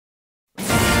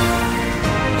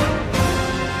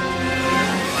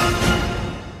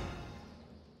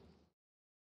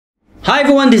Hi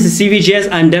everyone, this is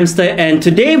CVGS, I'm Dempster, and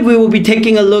today we will be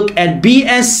taking a look at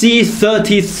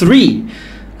BSC33.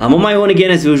 I'm on my own again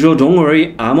as usual, don't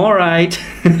worry, I'm alright.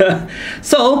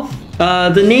 So,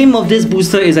 the name of this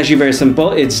booster is actually very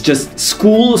simple, it's just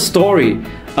School Story.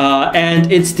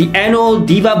 And it's the annual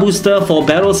Diva Booster for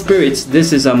Battle Spirits.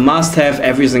 This is a must-have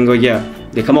every single year.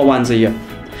 They come out once a year.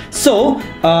 So,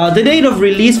 the date of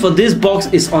release for this box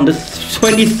is on the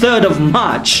 23rd of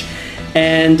March.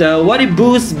 And what it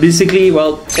boosts, basically,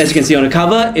 well, as you can see on the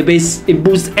cover, it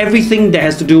boosts everything that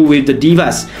has to do with the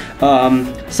divas.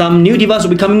 Some new divas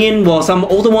will be coming in, while some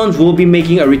older ones will be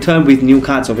making a return with new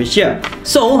cards over here.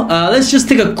 So let's just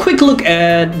take a quick look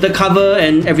at the cover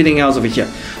and everything else over here.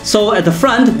 So at the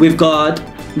front, we've got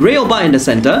Ryoba in the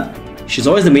center. She's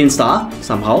always the main star,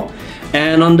 somehow.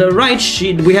 And on the right,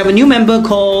 we have a new member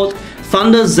called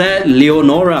Thunder Z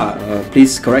Leonora.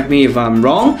 Please correct me if I'm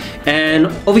wrong. And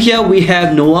over here we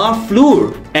have Noir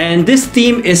Fleur. And this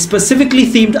theme is specifically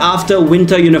themed after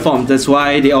winter uniforms. That's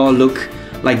why they all look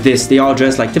like this. They all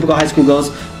dress like typical high school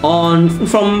girls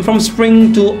from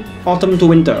spring to autumn to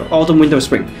winter. Autumn, winter,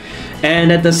 spring.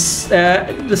 And at the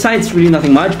sides, really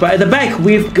nothing much. But at the back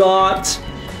we've got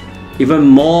even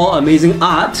more amazing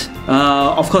art.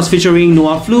 Of course featuring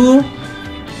Noir Fleur,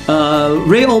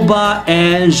 Ryoba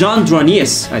and Jean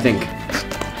Dronius, I think.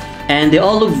 And they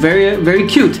all look very, very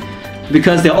cute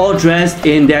because they're all dressed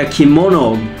in their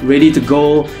kimono, ready to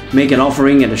go make an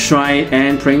offering at the shrine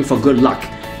and praying for good luck.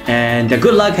 And their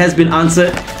good luck has been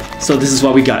answered, so this is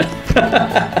what we got.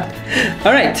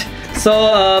 Alright,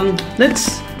 so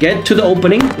let's get to the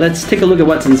opening. Let's take a look at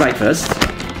what's inside first.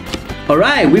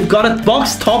 Alright, we've got a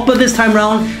box topper this time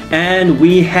around, and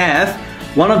we have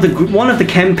one of the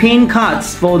campaign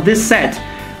cards for this set,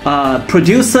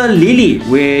 Producer Lily,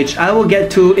 which I will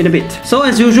get to in a bit. So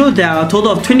as usual, there are a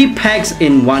total of 20 packs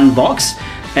in one box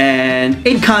and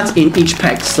 8 cards in each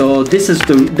pack. So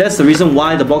that's the reason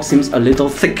why the box seems a little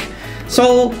thick.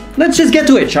 So let's just get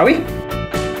to it, shall we?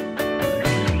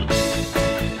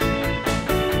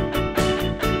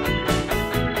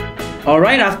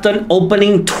 Alright, after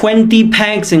opening 20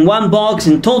 packs in one box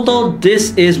in total,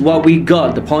 this is what we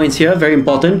got. The points here, very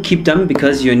important. Keep them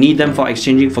because you need them for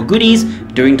exchanging for goodies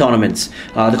during tournaments.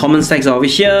 The common stacks are over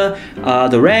here,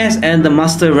 the rares and the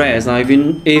master rares. Now if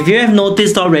you have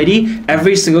noticed already,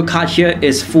 every single card here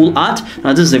is full art.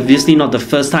 Now this is obviously not the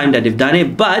first time that they've done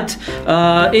it, but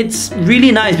it's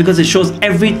really nice because it shows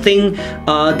everything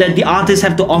that the artists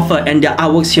have to offer, and their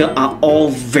artworks here are all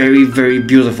very, very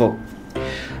beautiful.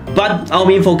 But our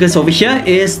main focus over here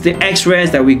is the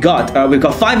X-rares that we got. We've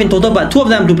got 5 in total, but 2 of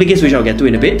them are duplicates, which I'll get to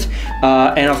in a bit.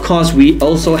 And of course, we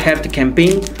also have the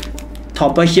campaign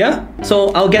topper here.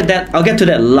 So I'll get to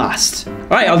that last.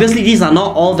 Alright, obviously these are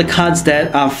not all the cards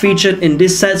that are featured in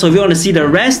this set. So if you want to see the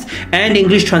rest and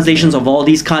English translations of all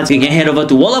these cards, you can head over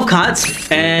to Wall of Cards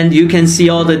and you can see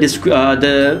all the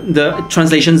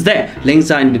translations there. Links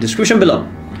are in the description below.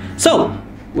 So,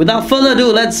 without further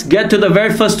ado, let's get to the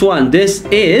very first one. This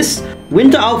is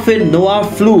Winter Outfit Noir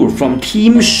Fleur from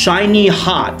Team Shiny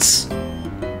Hearts.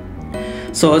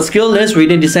 So a skill list,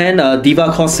 Radiant Descent,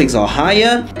 Diva cost 6 or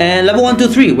higher. And level 1, 2,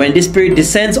 3, when this spirit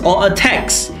descends or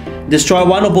attacks, destroy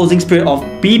one opposing spirit of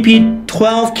BP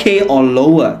 12k or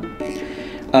lower.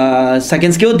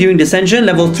 Second skill, during Descension,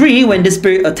 level 3, when this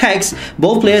spirit attacks,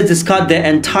 both players discard their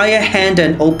entire hand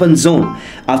and open zone.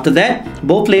 After that,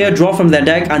 both players draw from their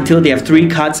deck until they have 3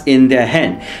 cards in their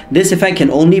hand. This effect can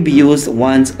only be used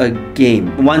once per game.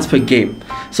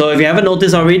 So if you haven't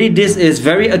noticed already, this is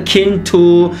very akin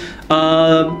to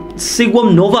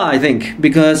Sigwam Nova, I think,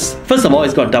 because first of all,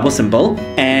 it's got double symbol,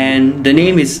 and the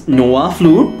name is Noir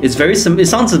Fleur. It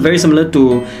sounds very similar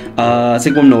to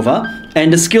Sigwam Nova,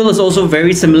 and the skill is also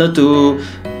very similar to,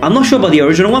 I'm not sure about the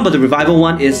original one, but the revival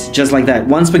one is just like that.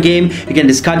 Once per game, you can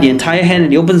discard the entire hand in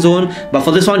the open zone, but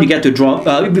for this one, you get to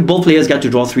draw. Both players get to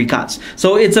draw 3 cards.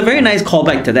 So it's a very nice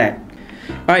callback to that.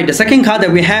 Alright, the second card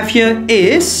that we have here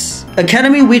is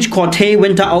Academy Witch Corte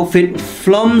Winter Outfit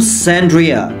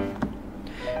Flumsandria.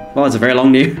 Well, it's a very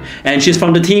long name. And she's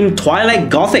from the team Twilight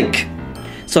Gothic.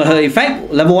 So her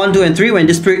effect, level 1, 2, and 3, when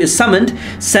this spirit is summoned,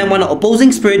 send one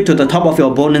opposing spirit to the top of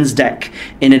your opponent's deck.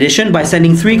 In addition, by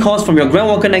sending 3 cards from your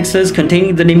Grandwalker Nexus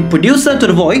containing the name Producer to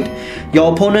the void,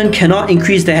 your opponent cannot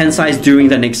increase their hand size during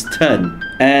the next turn.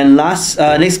 And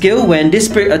next skill, when this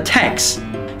spirit attacks,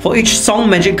 for each Song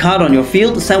Magic card on your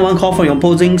field, send 1 card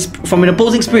from an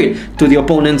opposing spirit to the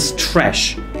opponent's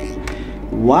trash.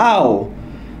 Wow!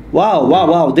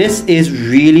 Wow, this is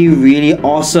really, really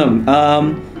awesome.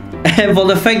 And for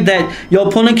the fact that your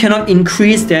opponent cannot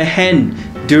increase their hand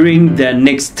during their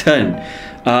next turn.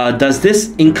 Does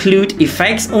this include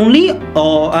effects only,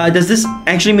 or does this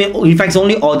actually mean effects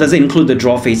only, or does it include the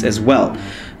draw phase as well?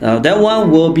 That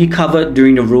one will be covered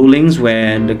during the rulings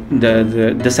when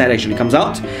the set actually comes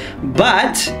out.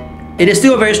 But it is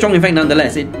still a very strong effect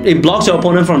nonetheless. It blocks your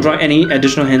opponent from drawing any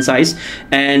additional hand size,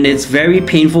 and it's very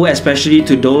painful, especially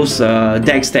to those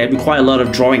decks that require a lot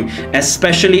of drawing,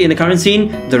 especially in the current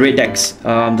scene, the red decks,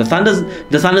 the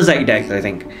Thunderzack decks, I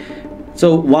think.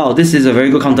 So wow, this is a very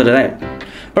good counter to that.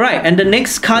 Alright, and the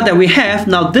next card that we have,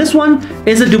 now this one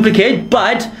is a duplicate,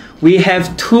 but we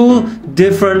have two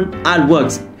different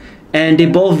artworks, and they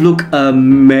both look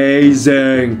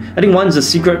amazing. I think one is a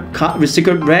secret card with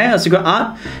secret rare, a secret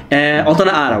art, and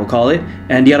alternate art I would call it,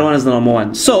 and the other one is the normal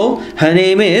one. So her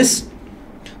name is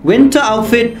Winter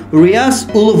Outfit Rias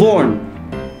Ulevorn.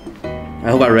 I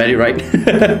hope I read it right.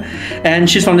 And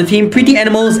she's from the team Pretty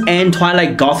Animals and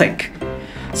Twilight Gothic.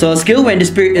 So a skill, when the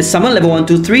spirit is summoned, level 1,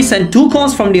 2, 3, send 2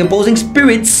 calls from the opposing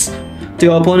spirits to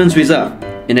your opponent's reserve.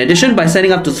 In addition, by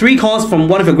sending up to 3 calls from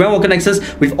one of your Grandwalker Nexus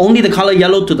with only the color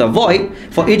yellow to the void,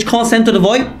 for each call sent to the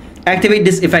void, activate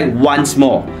this effect once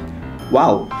more.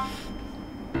 Wow.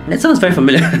 That sounds very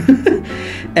familiar.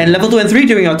 And level 2 and 3,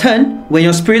 during your turn, when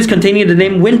your spirits containing the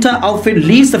name Winter Outfit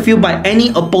leaves the field by any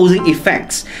opposing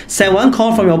effects, send 1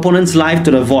 call from your opponent's life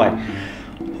to the void.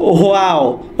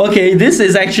 Wow, okay, this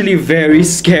is actually very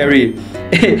scary.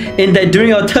 In that during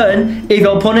your turn, if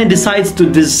your opponent decides to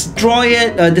destroy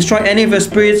any of your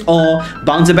spirits, or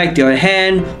bounce it back to your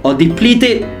hand, or deplete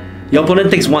it, your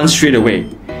opponent takes 1 straight away.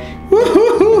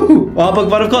 Woohoo! Well,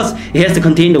 but of course, it has to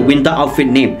contain the Winter Outfit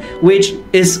name, which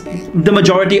is the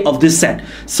majority of this set.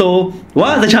 So,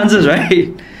 what are the chances,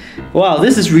 right? Wow,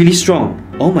 this is really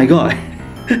strong. Oh my god.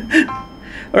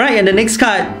 Alright, and the next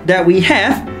card that we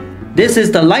have, this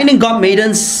is the Lightning God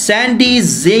Maiden Sandy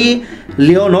Z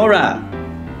Leonora.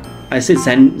 I said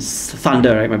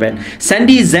Thunder, right? My bad.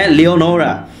 Sandy Z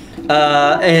Leonora.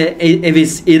 If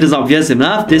it is obvious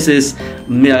enough, this is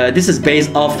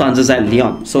based off Thunderzack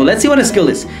Leon. So let's see what her skill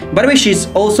is. By the way, she's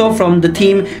also from the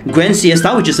team Grand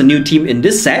Siesta, which is a new team in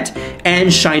this set,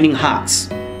 and Shining Hearts.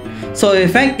 So the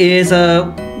effect is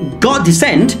God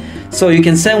Descent. So you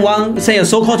can send a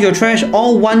soul call to your trash,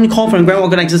 or 1 call from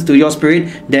Grandwalker Nexus to your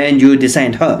spirit, then you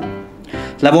descend her.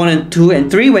 Level 1 and 2 and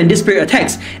 3, when this spirit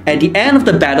attacks at the end of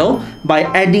the battle, by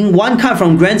adding 1 card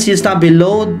from Grand Siesta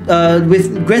below,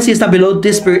 with Grand Siesta below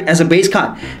this spirit as a base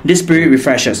card, this spirit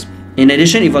refreshes. In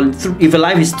addition, if a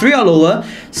life is 3 or lower,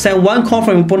 send 1 call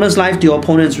from your opponent's life to your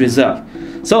opponent's reserve.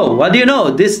 So what do you know?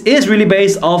 This is really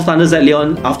based off Thunderzack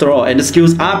Leon after all, and the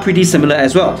skills are pretty similar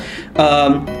as well.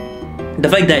 The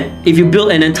fact that if you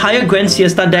build an entire Grand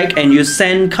Siesta deck and you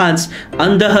send cards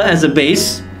under her as a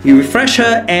base, you refresh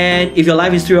her, and if your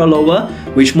life is 3 or lower,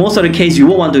 which most of the case you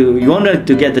want her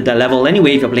to get the level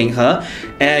anyway if you're playing her,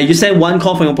 you send 1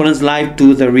 call from your opponent's life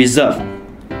to the reserve.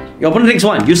 Your opponent takes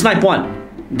 1, you snipe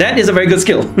 1. That is a very good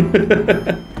skill.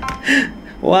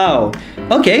 Wow.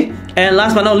 Okay, and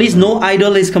last but not least, no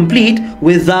idol is complete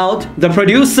without the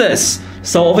producers.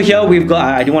 So over here we've got,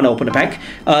 I didn't want to open the pack.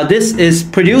 This is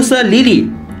producer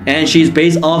Lily, and she's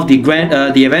based off the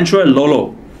adventurer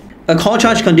Lolo. Call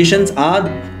charge conditions are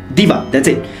Diva, that's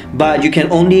it. But you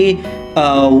can only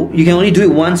do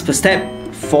it once per step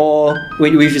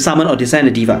when you summon or descend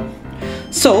a Diva.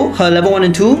 So her level 1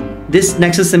 and 2, this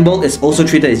Nexus symbol is also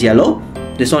treated as yellow.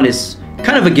 This one is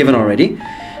kind of a given already.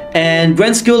 And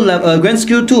Grand Skill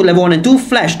 2, level 1 and 2,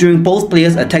 flash during both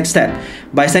players' attack step.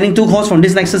 By sending 2 calls from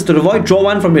this Nexus to the void, draw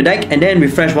 1 from your deck, and then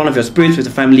refresh 1 of your spirits with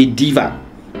the family Diva.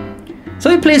 So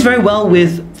it plays very well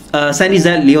with Sandy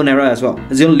Z Leonora as well.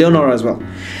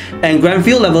 And Grand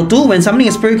Field level 2, when summoning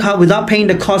a spirit card without paying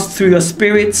the cost through your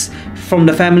spirits from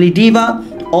the family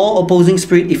Diva, all opposing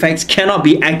spirit effects cannot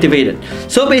be activated.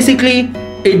 So basically,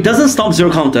 it doesn't stop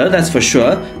zero counter, that's for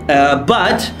sure,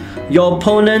 but your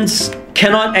opponents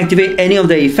cannot activate any of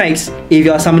the effects if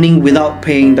you are summoning without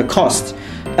paying the cost.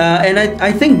 And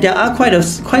I think there are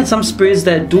quite some spirits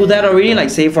that do that already. Like,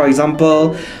 say for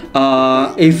example,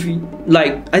 I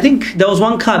think there was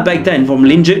one card back then from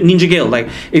Ninja Gale. Like,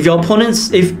 if your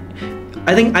opponents,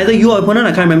 I think either you or opponent,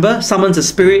 I can't remember, summons a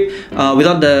spirit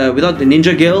without the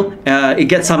Ninja Gale, it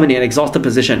gets summoned in an exhausted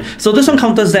position. So this one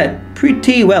counters that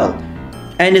pretty well,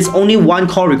 and it's only 1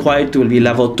 call required to be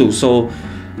level 2. So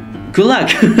good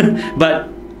luck. But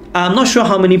I'm not sure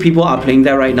how many people are playing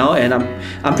that right now, and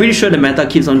I'm pretty sure the meta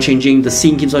keeps on changing, the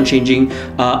scene keeps on changing.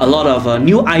 A lot of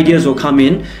new ideas will come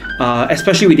in,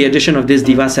 especially with the addition of this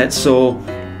Diva set. So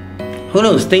who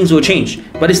knows, things will change,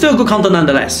 but it's still a good counter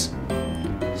nonetheless.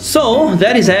 So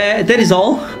that is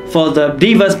all for the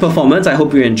Diva's performance. I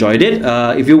hope you enjoyed it.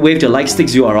 If you waved your like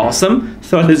sticks, you are awesome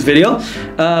throughout this video.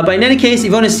 But in any case, if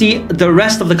you want to see the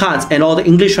rest of the cards and all the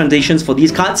English translations for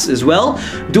these cards as well,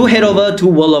 do head over to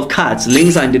World of Cards.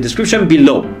 Links are in the description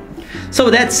below. So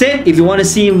that's it. If you want to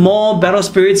see more Battle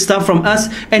Spirit stuff from us,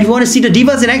 and if you want to see the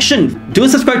Divas in action, do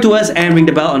subscribe to us and ring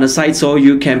the bell on the side so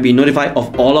you can be notified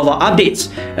of all of our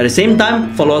updates. At the same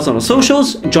time, follow us on our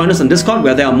socials, join us on Discord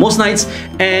where there are most nights,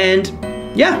 and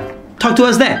yeah, talk to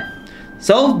us there.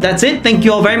 So that's it. Thank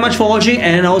you all very much for watching,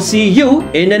 and I'll see you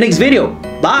in the next video.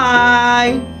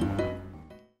 Bye!